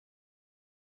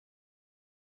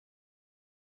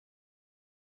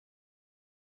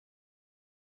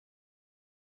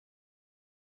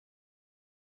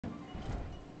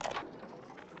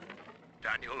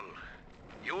Daniel.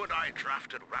 You and I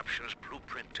drafted Rapture's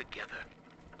blueprint together.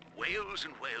 Wales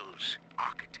and Wales,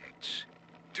 architects.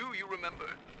 Do you remember?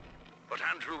 But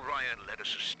Andrew Ryan led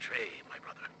us astray, my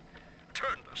brother.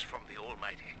 Turned us from the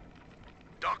Almighty.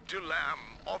 Dr. Lamb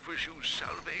offers you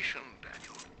salvation,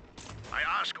 Daniel. I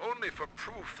ask only for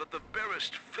proof that the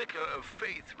barest flicker of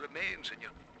faith remains in you.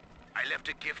 I left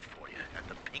a gift for you at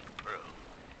the Pink Pearl,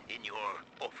 in your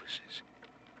offices.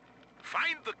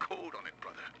 Find the code on it,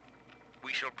 brother.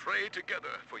 We shall pray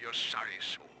together for your sorry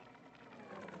soul.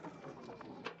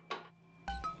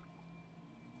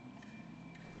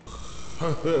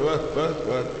 What?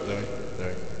 Sorry.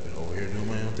 Been over here doing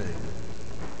my own thing.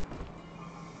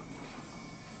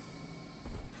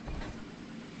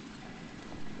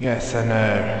 Yes, I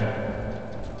know.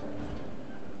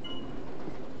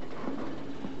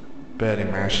 Barely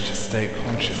managed to stay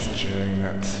conscious during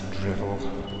that drivel.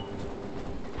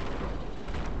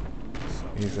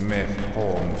 He's a mere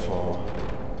pawn for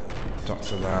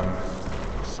Dr. Lamb.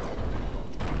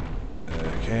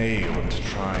 Okay, you want to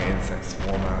try insect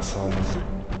swarm assholes?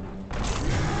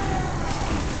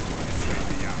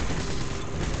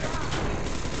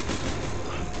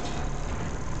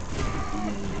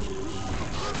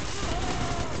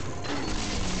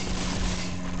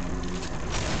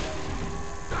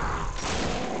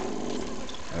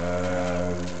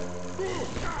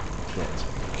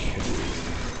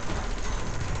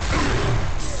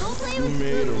 You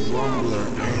made a rumbler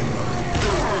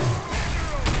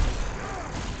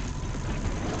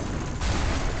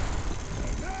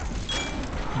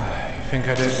I think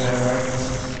I did know that.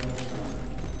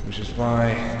 Which is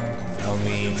why I'll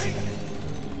need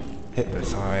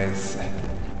hypnotize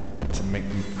to make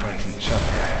them fight each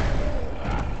other.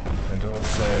 And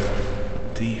also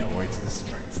decoy to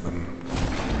distract them.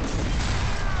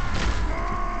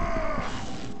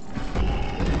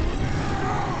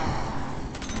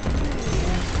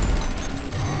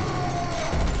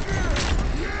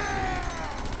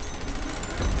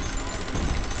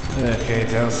 Okay,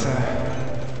 Delta.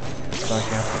 Looks like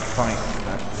you have to fight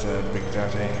that Big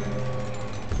Daddy.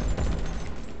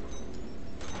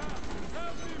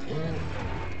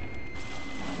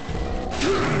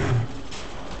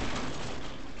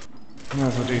 Might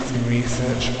as well do some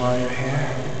research while you're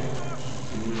here.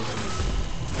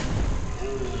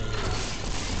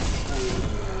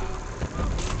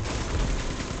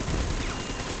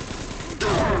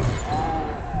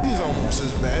 He's almost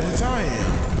as bad as I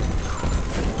am.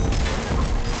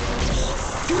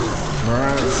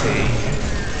 Morality.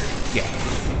 Yes.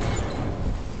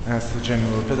 As for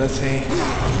general ability,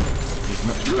 he's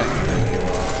much better than you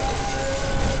are.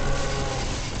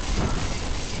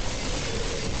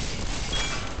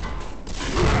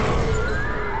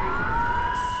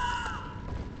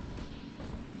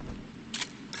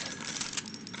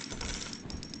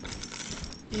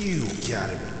 You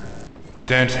gotta be.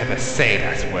 Don't ever say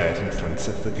that word in front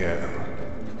of the girl.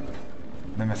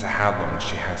 No matter how long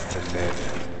she has to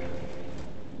live.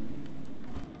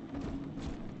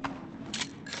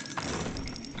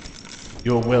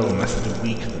 Your will must be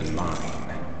weaker than mine,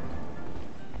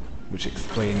 which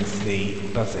explains the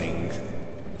buzzing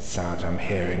sound I'm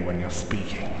hearing when you're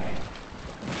speaking.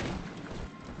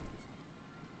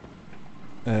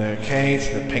 Okay,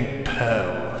 to the Pink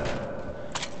Pearl,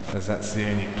 as that's the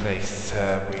only place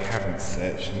we haven't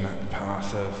searched in that part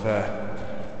of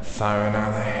Siren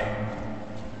Alley.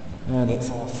 And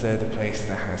it's also the place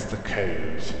that has the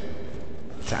code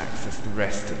to access the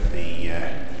rest of the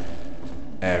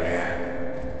area.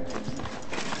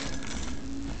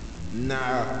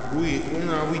 Nah, we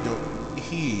don't.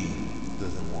 He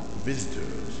doesn't want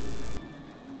visitors.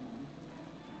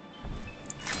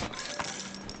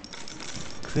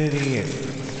 Clearly is.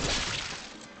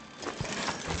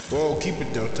 Well, keep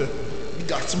it, Delta. You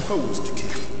got some hoes to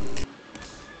kill.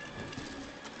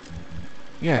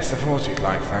 Yes, I thought you'd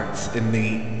like that. In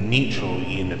the neutral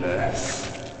universe,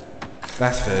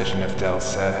 that version of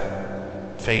Delta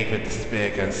favoured the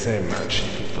spear gun so much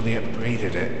he fully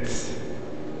upgraded it.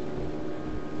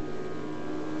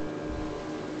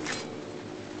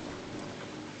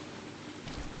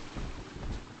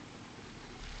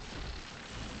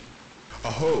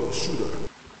 Oh, shoot her.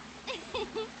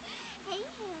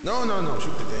 No,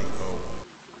 shoot the dang hoe.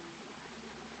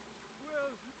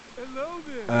 Well, hello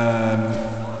there.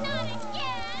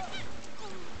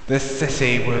 This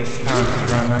city was founded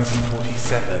around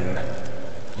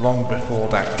 1947, long before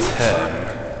that term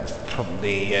was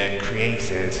probably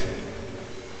created.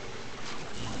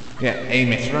 Yeah,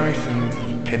 aim it right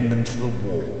and pin them to the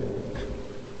wall.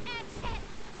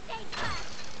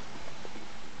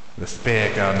 The spear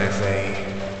gun is a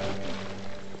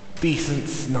decent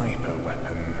sniper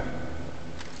weapon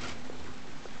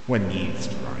when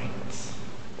used right.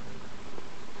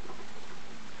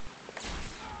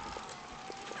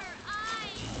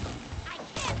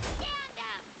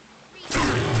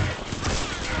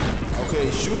 Okay,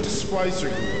 shoot the splicer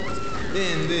group.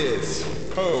 Then this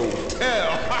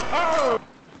hotel. Ha ha!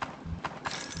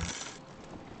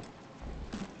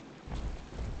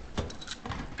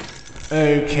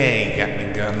 Okay,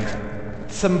 Gatling Gun.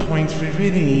 At some point we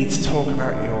really need to talk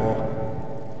about your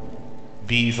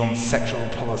views on sexual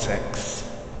politics.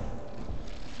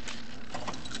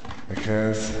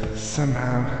 Because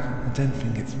somehow I don't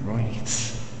think it's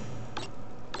right.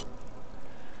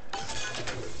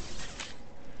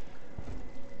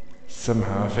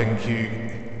 Somehow I think you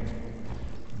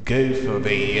go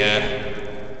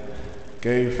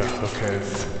for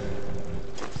hookers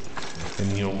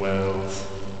in your world.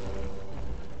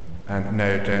 And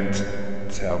no,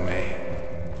 don't tell me.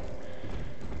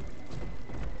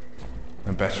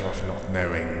 I'm better off not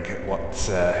knowing what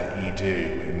you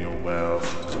do in your world.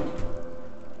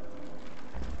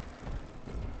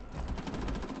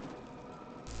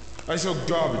 I sell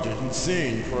garbage and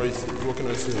insane prices. What can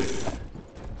I say?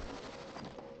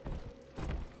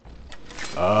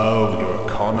 Oh, you're a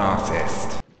con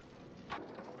artist.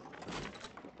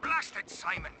 Blasted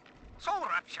Simon! Soul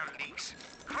rapture leaks.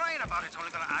 Crying about it's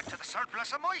only gonna add to the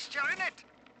surplus of moisture in it.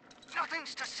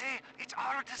 Nothing's to say it's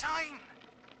our design.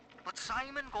 But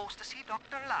Simon goes to see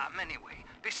Dr. Lamb anyway,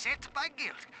 beset by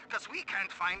guilt, because we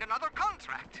can't find another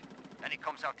contract. And he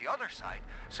comes out the other side,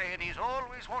 saying he's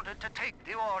always wanted to take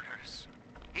the orders.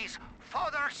 He's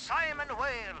Father Simon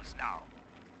Wales now.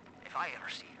 If I ever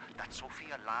see that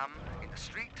Sophia Lamb in the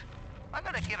street, I'm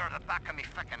gonna give her the back of me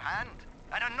frickin' hand,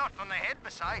 and a nut on the head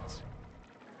besides.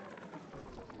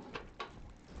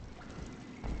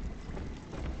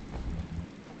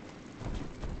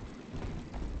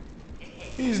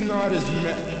 He's not as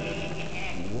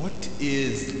What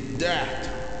is that?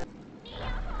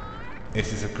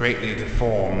 This is a greatly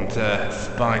deformed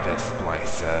spider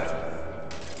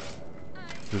splicer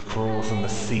who crawls on the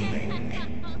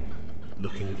ceiling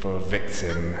looking for a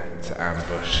victim to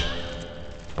ambush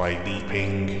by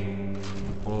leaping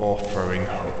or throwing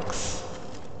hooks.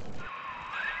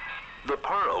 The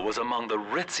Pearl was among the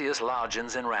ritziest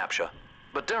lodgings in Rapture,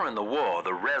 but during the war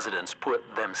the residents put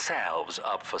themselves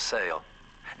up for sale.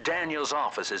 Daniel's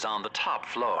office is on the top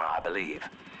floor, I believe.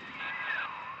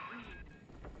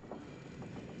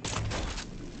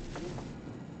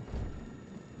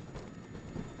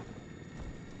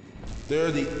 They're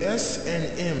the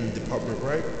S&M department,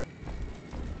 right?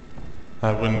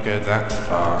 I wouldn't go that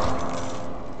far.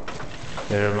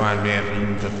 They remind me of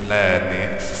Linda Blair in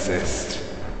The Exorcist.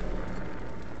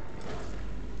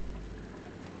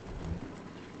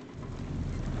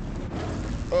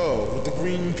 Oh, with the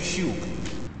green puke.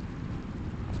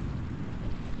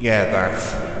 Yeah,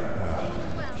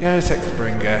 that. Yo, Sex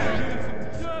Bringer.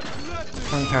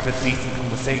 Trying to have a decent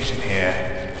conversation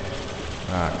here.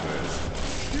 Ah, good.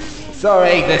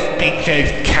 Sorry, this big show's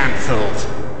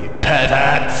cancelled, you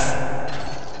perverts!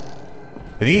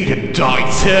 And you can die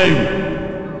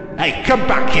too! Hey, come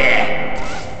back here!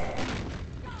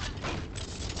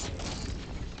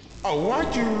 Oh,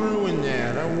 why'd you ruin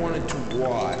that? I wanted to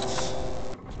watch.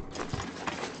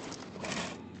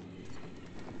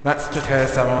 That's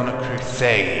because I'm on a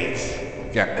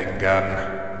crusade, Gatling Gun.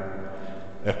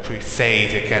 A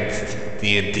crusade against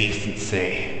the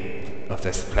indecency of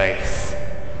this place.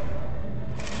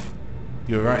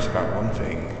 You're right about one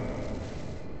thing.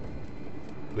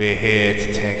 We're here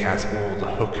to take out all the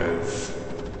hookers.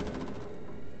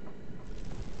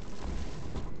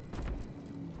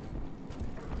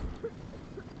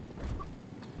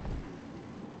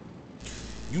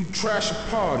 You'd trash a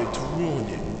party to ruin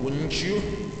it, wouldn't you?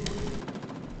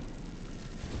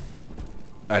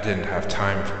 I didn't have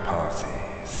time for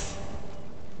parties.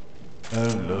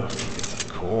 Oh look, it's a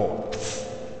corpse.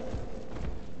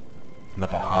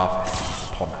 Another harvest is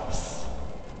upon us.